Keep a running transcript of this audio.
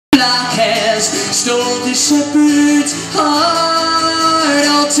Flock has stole the shepherd's heart.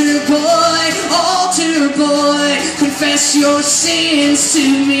 Altar boy, confess your sins to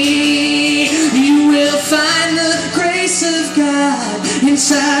me. You will find the grace of God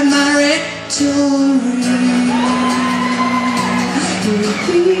inside my rectory.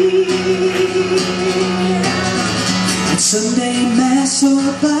 At Sunday Mass or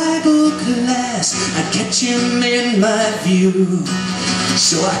Bible class, I'd catch him in my view.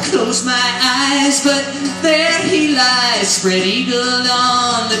 So I close my eyes, but there he lies, spread eagled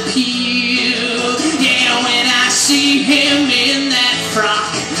on the pew. Yeah, when I see him in that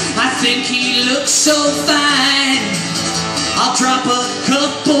frock, I think he looks so fine. I'll drop a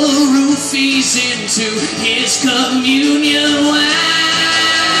couple roofies into his communion wine.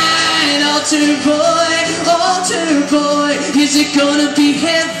 Altar boy, is it gonna be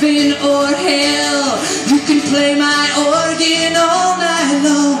heaven or hell? You can play my organ all night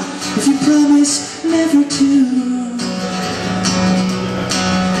long if you promise never to.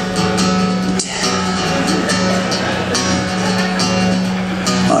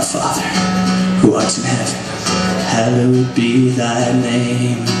 Our Father, who art in heaven, hallowed be thy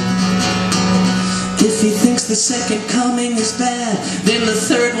name. If he thinks the second coming is bad, then the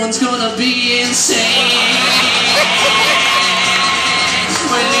third one's gonna be insane.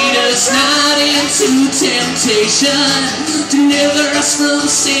 Well, lead us not into temptation, deliver us from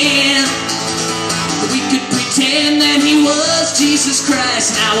sin. We could pretend that he was Jesus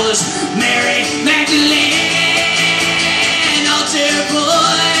Christ and I was Mary Magdalene.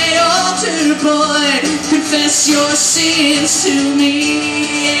 Altar boy, confess your sins to me.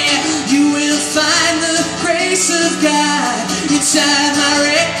 You will find the grace of God inside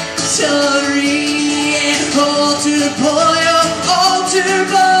my rectory. Altar boy,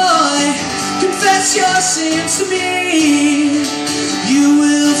 confess your sins to me. You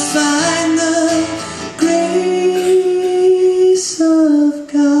will find the grace of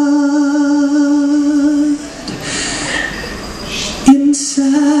God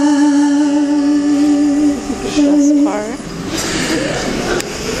inside my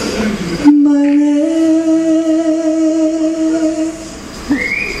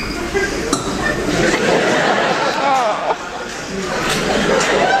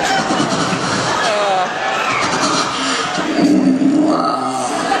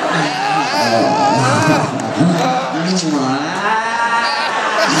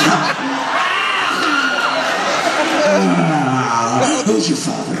Who's your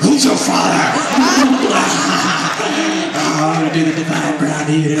father? Who's your father? Oh, I'm gonna do the divine brown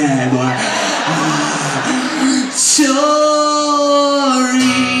to you tonight, boy.